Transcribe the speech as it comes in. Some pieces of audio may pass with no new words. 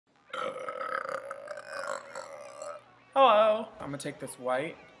Hello. I'm gonna take this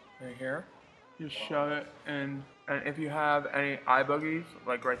white right here, just shove it in, and if you have any eye boogies,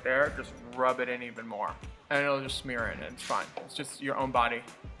 like right there, just rub it in even more. And it'll just smear it, and it's fine. It's just your own body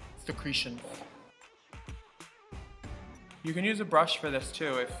secretion. You can use a brush for this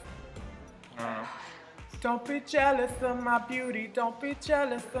too if, I don't know. Don't be jealous of my beauty, don't be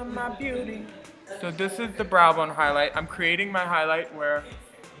jealous of my beauty. So this is the brow bone highlight. I'm creating my highlight where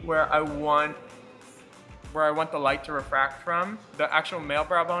I want the light to refract from. The actual male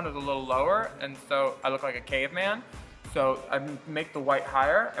brow bone is a little lower, and so I look like a caveman. So I make the white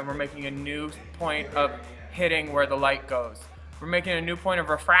higher, and we're making a new point of hitting where the light goes. We're making a new point of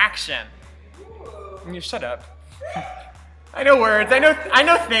refraction. You shut up. I know words, I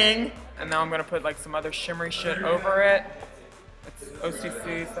know thing. And now I'm gonna put like some other shimmery shit over it. It's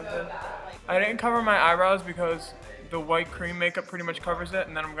OCC something. I didn't cover my eyebrows because the white cream makeup pretty much covers it,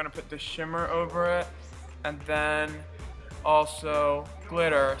 and then I'm gonna put the shimmer over it, and then also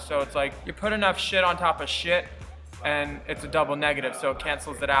glitter. So it's like you put enough shit on top of shit, and it's a double negative, so it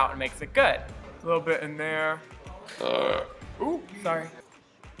cancels it out and makes it good. A little bit in there. Ooh, sorry.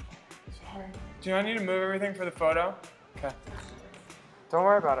 Sorry. Do I need to move everything for the photo? Okay. Don't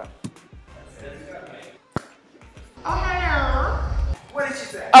worry about it. Oh, hello. What did she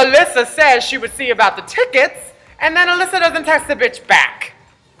say? Alyssa says she would see about the tickets, and then Alyssa doesn't text the bitch back.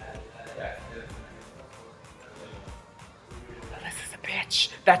 Alyssa's a bitch.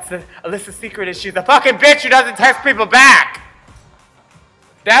 That's Alyssa's secret is she's a fucking bitch who doesn't text people back.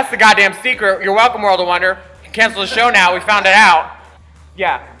 That's the goddamn secret. You're welcome, World of Wonder. You can cancel the show now. We found it out.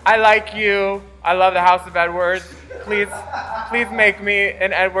 Yeah, I like you. I love the House of Edwards. Please make me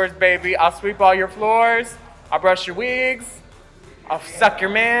an Edwards baby. I'll sweep all your floors. I'll brush your wigs. I'll suck your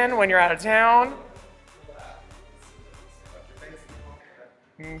man when you're out of town.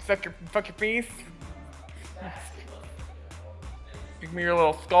 Fuck your face. Give me your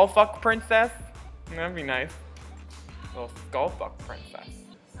little skull fuck princess. That'd be nice. Little skull fuck princess.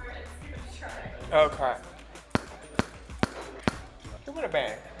 Okay. Give it a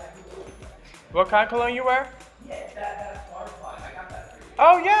bang. What kind of cologne you wear?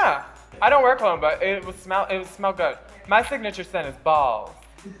 Oh yeah. I don't wear cologne, but it would smell good. My signature scent is balls.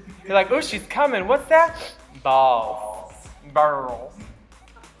 You're like, ooh, she's coming. What's that? Balls. Burl.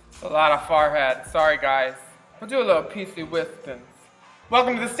 A lot of forehead. Sorry, guys. We'll do a little PC Wispins.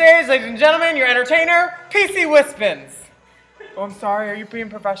 Welcome to the stage, ladies and gentlemen. Your entertainer, PC Wispins. Oh, I'm sorry. Are you being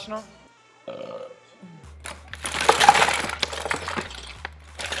professional?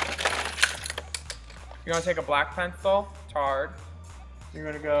 You're gonna take a black pencil, tarred. You're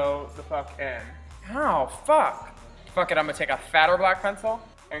gonna go the fuck in. Ow, fuck. Fuck it, I'm gonna take a fatter black pencil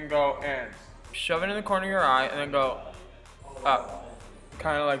and go in. Shove it in the corner of your eye and then go up.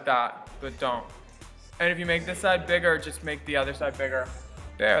 Kind of like that, but don't. And if you make this side bigger, just make the other side bigger.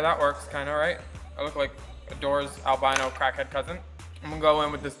 There, that works kind of, right? I look like Adora's albino crackhead cousin. I'm gonna go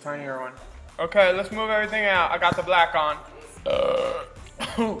in with this tinier one. Okay, let's move everything out. I got the black on.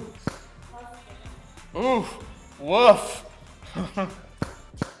 Oof, woof.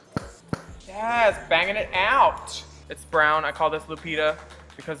 Yes, banging it out. It's brown. I call this Lupita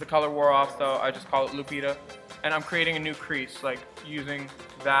because the color wore off, so I just call it Lupita. And I'm creating a new crease, like using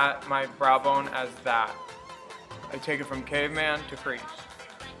that, my brow bone, as that. I take it from caveman to crease.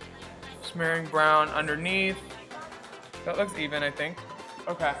 Smearing brown underneath. That looks even, I think.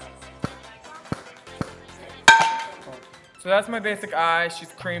 Okay. So that's my basic eye.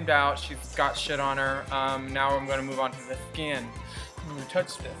 She's creamed out. She's got shit on her. Now I'm gonna move on to the skin. I'm gonna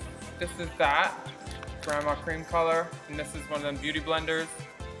touch this. This is that Grandma cream color, and this is one of them beauty blenders.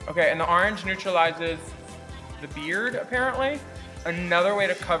 Okay, and the orange neutralizes the beard, apparently. Another way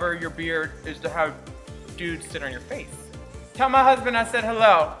to cover your beard is to have dudes sit on your face. Tell my husband I said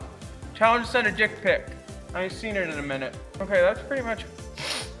hello. Tell him to send a dick pic. I ain't seen it in a minute. Okay, that's pretty much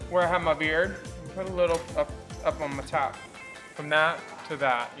where I have my beard. Put a little up on my top. From that to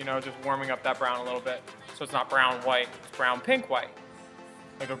that, you know, just warming up that brown a little bit. So it's not brown white, it's brown pink white.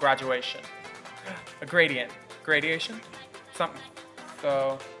 Like a graduation. A gradient. Gradation? Something.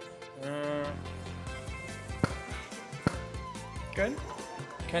 So, good.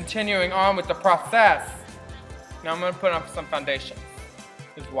 Continuing on with the process. Now I'm gonna put on some foundation.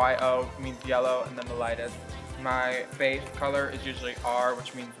 This is YO, means yellow, and then the lightest. My base color is usually R,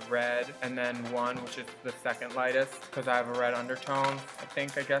 which means red, and then 1, which is the second lightest, because I have a red undertone, I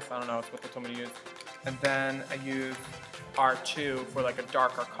guess. I don't know, it's what they told me to use. And then I use R2 for like a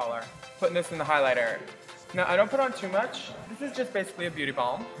darker color. Putting this in the highlight area. Now, I don't put on too much. This is just basically a beauty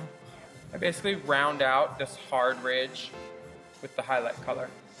balm. I basically round out this hard ridge with the highlight color,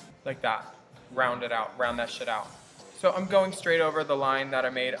 like that. Round it out, round that shit out. So I'm going straight over the line that I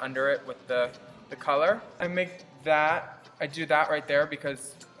made under it with the color. I do that right there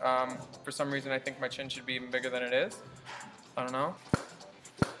because for some reason I think my chin should be even bigger than it is. I don't know.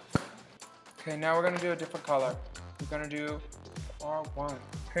 Okay, now we're gonna do a different color. We're gonna do R1.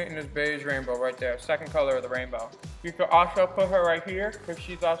 Painting this beige rainbow right there, second color of the rainbow. You could also put her right here because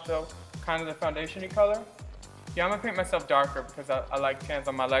she's also kind of the foundation-y color. Yeah, I'm gonna paint myself darker because I like tans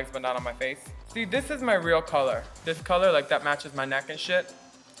on my legs but not on my face. See, this is my real color. This color, like that matches my neck and shit.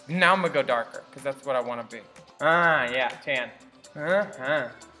 Now I'm gonna go darker because that's what I wanna be. Ah, yeah, tan. I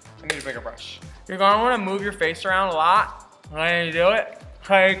need a bigger brush. You're gonna wanna move your face around a lot when you do it.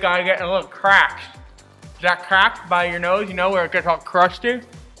 You gotta get a little cracked. Is that cracked by your nose? You know where it gets all crusty?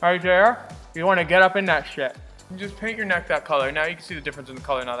 Right there? You wanna get up in that shit. You just paint your neck that color. Now you can see the difference in the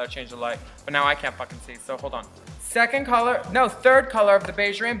color now that I changed the light. But now I can't fucking see, so hold on. Third color of the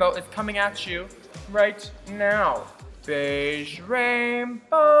beige rainbow is coming at you right now. Beige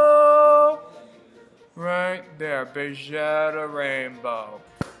rainbow. Right there, beigetta rainbow.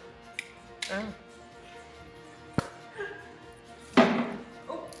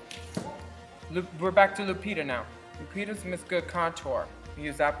 We're back to Lupita now. Lupita's Miss Good Contour.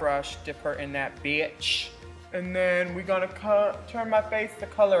 Use that brush, dip her in that bitch. And then we're gonna turn my face the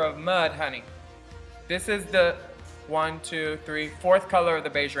color of mud, honey. This is the 4th color of the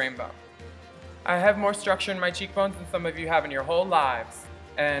beige rainbow. I have more structure in my cheekbones than some of you have in your whole lives.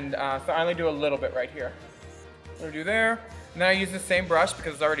 And so I only do a little bit right here. I'm gonna do there. And then I use the same brush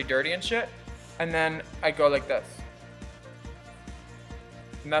because it's already dirty and shit. And then I go like this.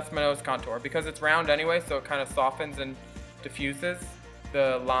 And that's my nose contour. Because it's round anyway, so it kind of softens and diffuses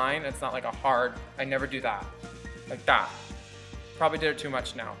the line. It's not like a hard, I never do that. Like that. Probably did it too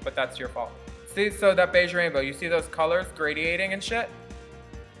much now, but that's your fault. See, so that beige rainbow, you see those colors gradiating and shit?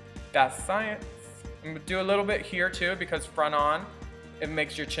 That's science. I'm gonna do a little bit here too because front on, it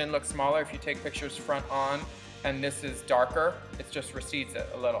makes your chin look smaller. If you take pictures front on and this is darker, it just recedes it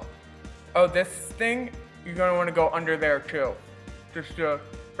a little. Oh, this thing, you're gonna wanna go under there too. Just to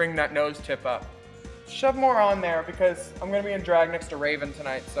bring that nose tip up. Shove more on there because I'm gonna be in drag next to Raven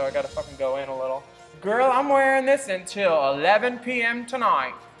tonight, so I gotta fucking go in a little. Girl, I'm wearing this until 11 p.m.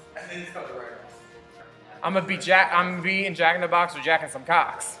 tonight. I'm gonna be in Jack in the Box or Jack in some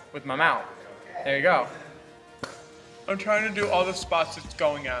cocks with my mouth. There you go. I'm trying to do all the spots it's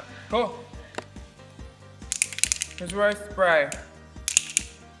going at. Cool. Here's where I spray.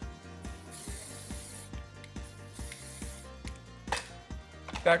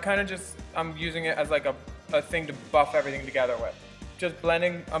 That kind of just, I'm using it as like a thing to buff everything together with. Just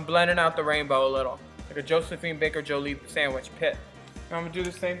blending, I'm blending out the rainbow a little. Like a Josephine Baker Jolie sandwich pit. Now I'm gonna do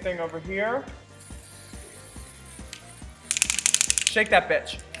the same thing over here. Shake that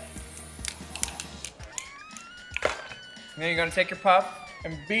bitch. And then you're gonna take your puff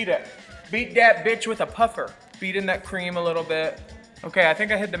and beat it. Beat that bitch with a puffer. Beat in that cream a little bit. Okay, I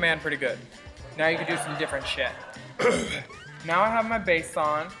think I hit the man pretty good. Now you can do some different shit. Now I have my base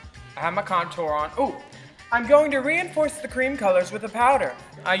on. I have my contour on. Ooh, I'm going to reinforce the cream colors with a powder.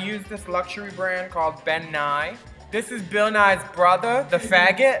 I use this luxury brand called Ben Nye. This is Bill Nye's brother, the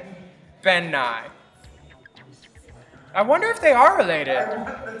faggot, Ben Nye. I wonder if they are related.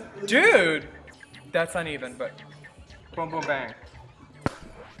 Dude, that's uneven, but boom, boom, bang.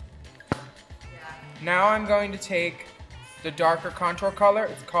 Now I'm going to take the darker contour color.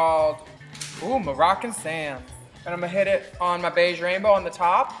 It's called, ooh, Moroccan Sands. And I'm gonna hit it on my beige rainbow on the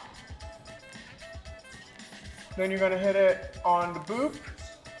top. Then you're gonna hit it on the boop.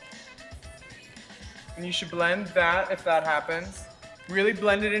 And you should blend that if that happens. Really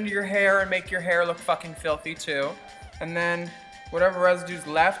blend it into your hair and make your hair look fucking filthy too. And then whatever residue's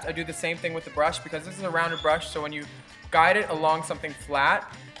left, I do the same thing with the brush because this is a rounded brush, so when you guide it along something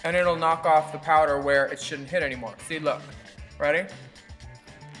flat, and it'll knock off the powder where it shouldn't hit anymore. See, look. Ready?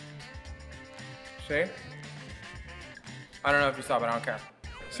 See? I don't know if you saw, but I don't care.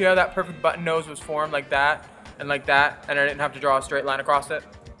 See how that perfect button nose was formed like that, and I didn't have to draw a straight line across it?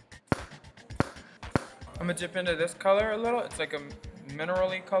 I'm gonna dip into this color a little. It's like a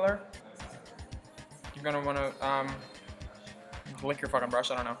mineral-y color. You're gonna wanna lick your fucking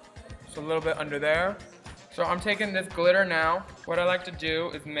brush, I don't know. Just a little bit under there. So I'm taking this glitter now. What I like to do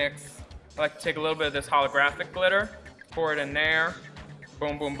is mix. I like to take a little bit of this holographic glitter, pour it in there,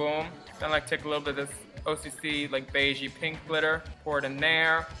 boom, boom, boom. Then I like to take a little bit of this OCC like beigey pink glitter, pour it in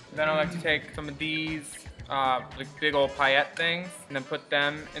there. Then I like to take some of these like big old paillette things and then put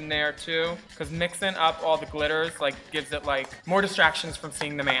them in there too. Because mixing up all the glitters like gives it like more distractions from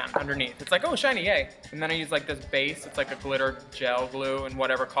seeing the man underneath. It's like, oh, shiny, yay. And then I use like this base. It's like a glitter gel glue in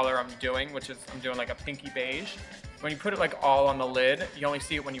whatever color I'm doing, which is I'm doing like a pinky beige. when you put it like all on the lid, you only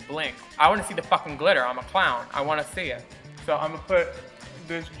see it when you blink. I want to see the fucking glitter. I'm a clown. I want to see it. So I'm gonna put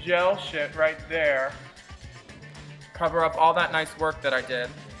this gel shit right there, cover up all that nice work that I did,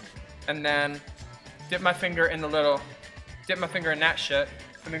 and then dip my finger in that shit,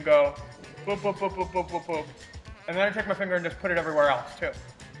 and then go boop, boop, boop, boop, boop, boop, boop. And then I take my finger and just put it everywhere else too.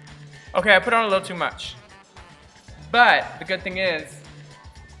 Okay, I put on a little too much. But the good thing is,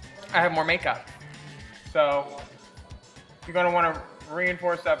 I have more makeup. So you're gonna wanna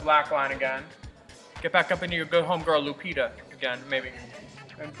reinforce that black line again. Get back up into your good homegirl Lupita again, maybe.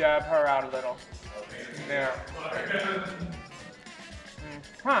 And dab her out a little. There.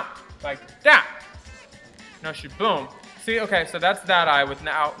 Like that. No, she boom. See, okay, so that's that eye with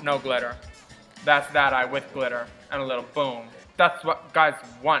no glitter. That's that eye with glitter and a little boom. That's what guys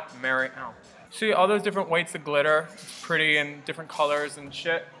want, Mary. Ow. See all those different weights of glitter? It's pretty in different colors and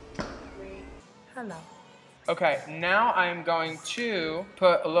shit. Hello. Okay, now I'm going to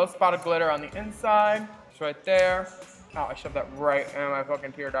put a little spot of glitter on the inside. It's right there. Oh, I shoved that right in my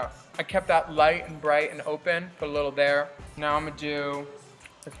fucking tear duct. I kept that light and bright and open, put a little there. Now I'm gonna do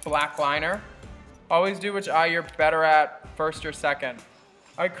this black liner. Always do which eye you're better at, first or second.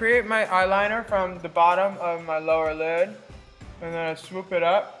 I create my eyeliner from the bottom of my lower lid, and then I swoop it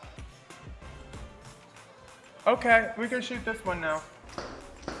up. Okay, we can shoot this one now.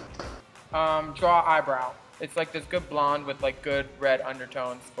 Draw eyebrow. It's like this good blonde with like good red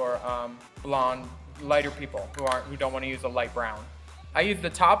undertones for blonde, lighter people who don't want to use a light brown. I use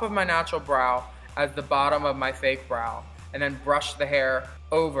the top of my natural brow as the bottom of my fake brow, and then brush the hair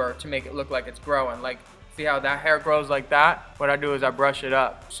over to make it look like it's growing. Like, see how that hair grows like that? What I do is I brush it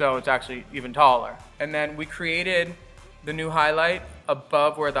up so it's actually even taller. And then we created the new highlight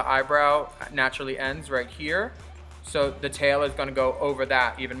above where the eyebrow naturally ends right here. So the tail is gonna go over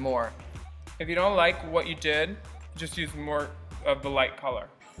that even more. If you don't like what you did, just use more of the light color.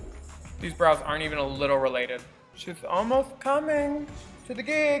 These brows aren't even a little related. She's almost coming to the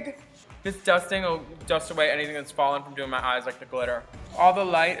gig. This dusting will dust away anything that's fallen from doing my eyes, like the glitter. All the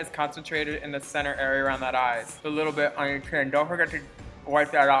light is concentrated in the center area around that eyes. A little bit on your chin. Don't forget to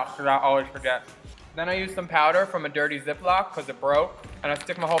wipe that off, because I always forget. Then I use some powder from a dirty Ziploc, because it broke, and I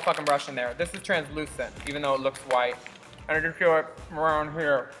stick my whole fucking brush in there. This is translucent, even though it looks white. And I just feel it around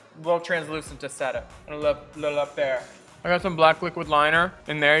here. A little translucent to set it, and a little up there. I got some black liquid liner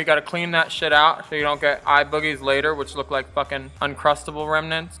in there. You gotta clean that shit out so you don't get eye boogies later, which look like fucking uncrustable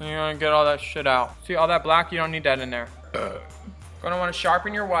remnants. And you're gonna get all that shit out. See all that black? You don't need that in there. Gonna wanna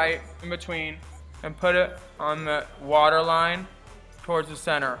sharpen your white in between and put it on the water line towards the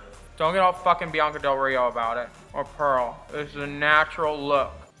center. Don't get all fucking Bianca Del Rio about it, or Pearl. This is a natural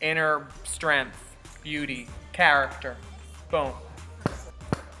look. Inner strength, beauty, character. Boom.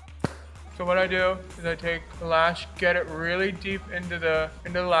 So what I do is I take the lash, get it really deep into the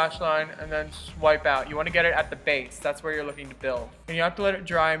lash line, and then swipe out. You want to get it at the base. That's where you're looking to build. And you have to let it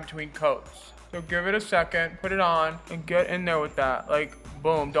dry in between coats. So give it a second, put it on, and get in there with that. Like,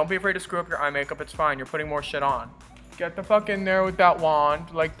 boom. Don't be afraid to screw up your eye makeup. It's fine. You're putting more shit on. Get the fuck in there with that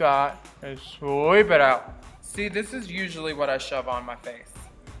wand, like that, and sweep it out. See, this is usually what I shove on my face.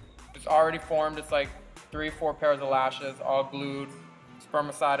 It's already formed. It's like 3-4 pairs of lashes, all glued,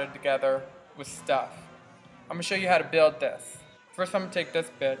 spermicided together with stuff. I'm gonna show you how to build this. First, I'm gonna take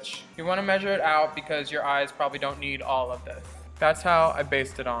this bitch. You wanna measure it out because your eyes probably don't need all of this. That's how I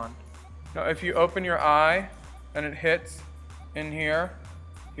based it on. Now, if you open your eye and it hits in here,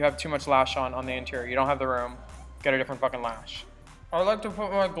 you have too much lash on the interior. You don't have the room. Get a different fucking lash. I like to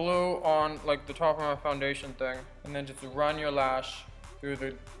put my glue on like the top of my foundation thing, and then just run your lash through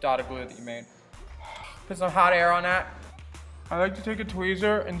the dot of glue that you made. Put some hot air on that. I like to take a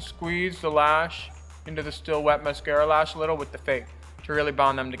tweezer and squeeze the lash into the still wet mascara lash a little with the fake to really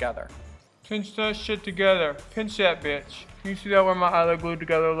bond them together. Pinch that shit together. Pinch that bitch. Can you see that where my eyelid glued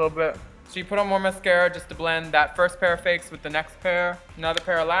together a little bit? So you put on more mascara just to blend that first pair of fakes with the next pair. Another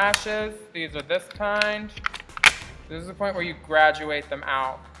pair of lashes. These are this kind. This is the point where you graduate them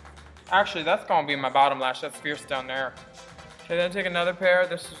out. Actually, that's gonna be my bottom lash. That's fierce down there. Okay, then take another pair.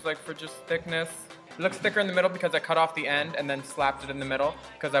 This is like for just thickness. It looks thicker in the middle because I cut off the end and then slapped it in the middle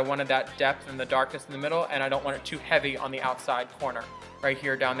because I wanted that depth and the darkness in the middle, and I don't want it too heavy on the outside corner right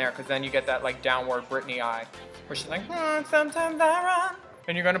here down there, because then you get that like downward Britney eye where she's like, sometimes I run.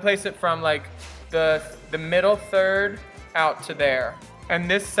 And you're gonna place it from like the middle third out to there. And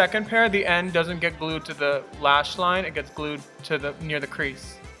this second pair, the end doesn't get glued to the lash line, it gets glued to near the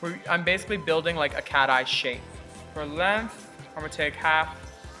crease. I'm basically building like a cat eye shape. For length, I'm gonna take half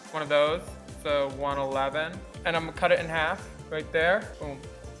one of those, so 111, and I'm gonna cut it in half right there. Boom.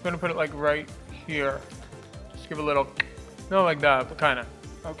 I'm gonna put it like right here. Just give a little, not like that, but kind of.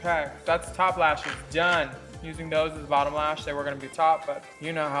 Okay, that's top lashes done. Using those as bottom lash, they were gonna be top, but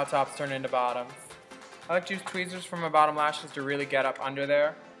you know how tops turn into bottoms. I like to use tweezers for my bottom lashes to really get up under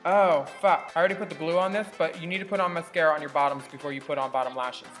there. Oh, fuck. I already put the glue on this, but you need to put on mascara on your bottoms before you put on bottom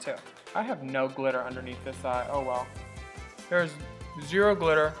lashes too. I have no glitter underneath this eye. Oh well. There's zero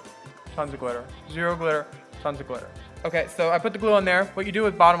glitter, tons of glitter. Zero glitter, tons of glitter. Okay, so I put the glue on there. What you do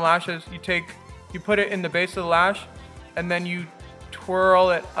with bottom lashes, you put it in the base of the lash, and then you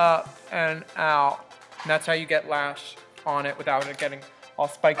twirl it up and out. And that's how you get lash on it without it getting all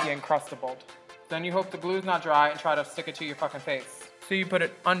spiky and crustable. Then you hope the glue's not dry and try to stick it to your fucking face. So you put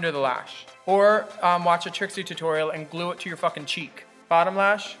it under the lash. Or watch a Trixie tutorial and glue it to your fucking cheek. Bottom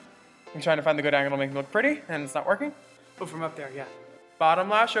lash, I'm trying to find the good angle to make it look pretty, and it's not working. Oh, from up there, yeah. Bottom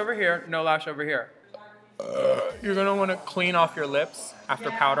lash over here, no lash over here. You're gonna wanna clean off your lips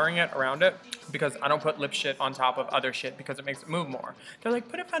after powdering it around it, because I don't put lip shit on top of other shit because it makes it move more. They're like,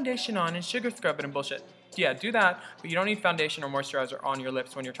 put a foundation on and sugar scrub it and bullshit. Yeah, do that, but you don't need foundation or moisturizer on your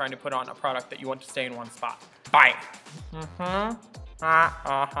lips when you're trying to put on a product that you want to stay in one spot. Bye.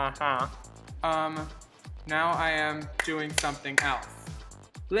 Now I am doing something else.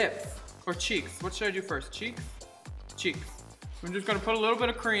 Lips or cheeks. What should I do first? Cheeks? Cheeks. I'm just gonna put a little bit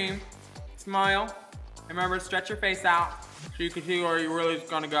of cream, smile, and remember to stretch your face out so you can see where you're really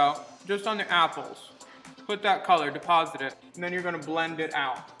gonna go. Just on the apples. Put that color, deposit it, and then you're gonna blend it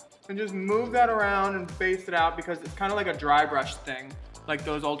out. And just move that around and base it out because it's kind of like a dry brush thing, like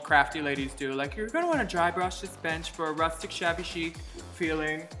those old crafty ladies do. Like, you're gonna wanna dry brush this bench for a rustic, shabby chic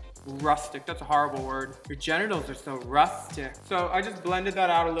feeling. Rustic, that's a horrible word. Your genitals are so rustic. So I just blended that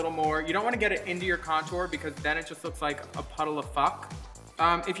out a little more. You don't wanna get it into your contour because then it just looks like a puddle of fuck.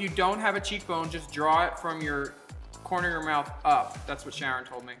 If you don't have a cheekbone, just draw it from your corner of your mouth up. That's what Sharon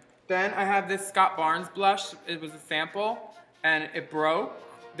told me. Then I have this Scott Barnes blush. It was a sample and it broke.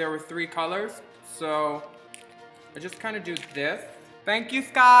 There were 3 colors. So I just kind of do this. Thank you,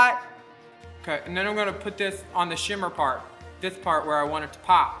 Scott. Okay, and then I'm gonna put this on the shimmer part. This part where I want it to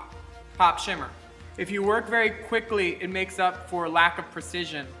pop. Pop shimmer. If you work very quickly, it makes up for lack of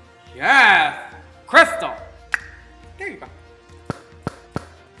precision. Yes! Crystal! There you go.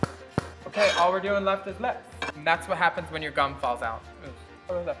 Okay, all we're doing left is lips. And that's what happens when your gum falls out.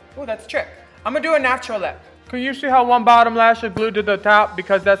 Oh, that's a trick. I'm gonna do a natural lip. Can you see how one bottom lash is glued to the top?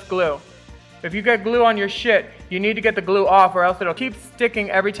 Because that's glue. If you get glue on your shit, you need to get the glue off or else it'll keep sticking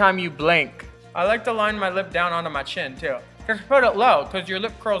every time you blink. I like to line my lip down onto my chin too. Just put it low, because your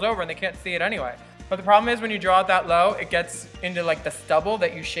lip curls over and they can't see it anyway. But the problem is when you draw it that low, it gets into like the stubble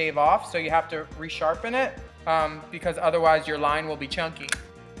that you shave off, so you have to resharpen it, because otherwise your line will be chunky.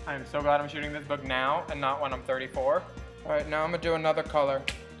 I am so glad I'm shooting this book now and not when I'm 34. All right, now I'm gonna do another color,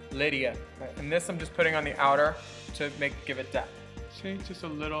 Lydia. Right, and this I'm just putting on the outer to give it depth. See, just a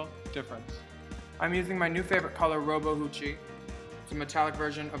little difference. I'm using my new favorite color, Robo Hoochie. It's a metallic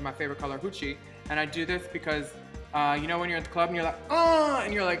version of my favorite color, Hoochie. And I do this because you know when you're at the club and you're like, oh,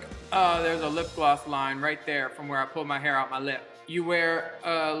 and you're like, oh, there's a lip gloss line right there from where I pulled my hair out my lip. You wear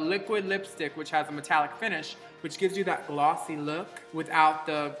a liquid lipstick which has a metallic finish, which gives you that glossy look without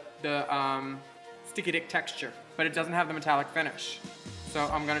the sticky dick texture, but it doesn't have the metallic finish. So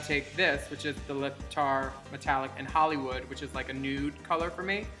I'm gonna take this, which is the Lip Tar Metallic in Hollywood, which is like a nude color for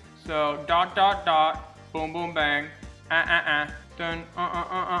me. So dot dot dot, boom boom bang, dun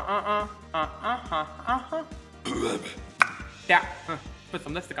yeah, put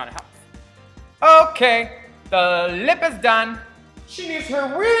some lipstick on it helps. Okay, the lip is done. She needs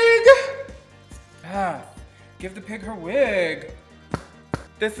her wig. Give the pig her wig.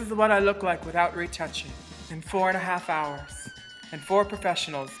 This is what I look like without retouching in 4.5 hours. And 4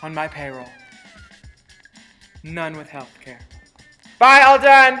 professionals on my payroll. None with healthcare. Bye, all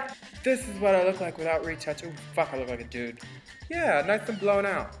done. This is what I look like without retouching. Ooh, fuck, I look like a dude. Yeah, nice and blown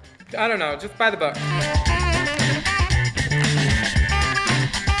out. I don't know, just buy the book.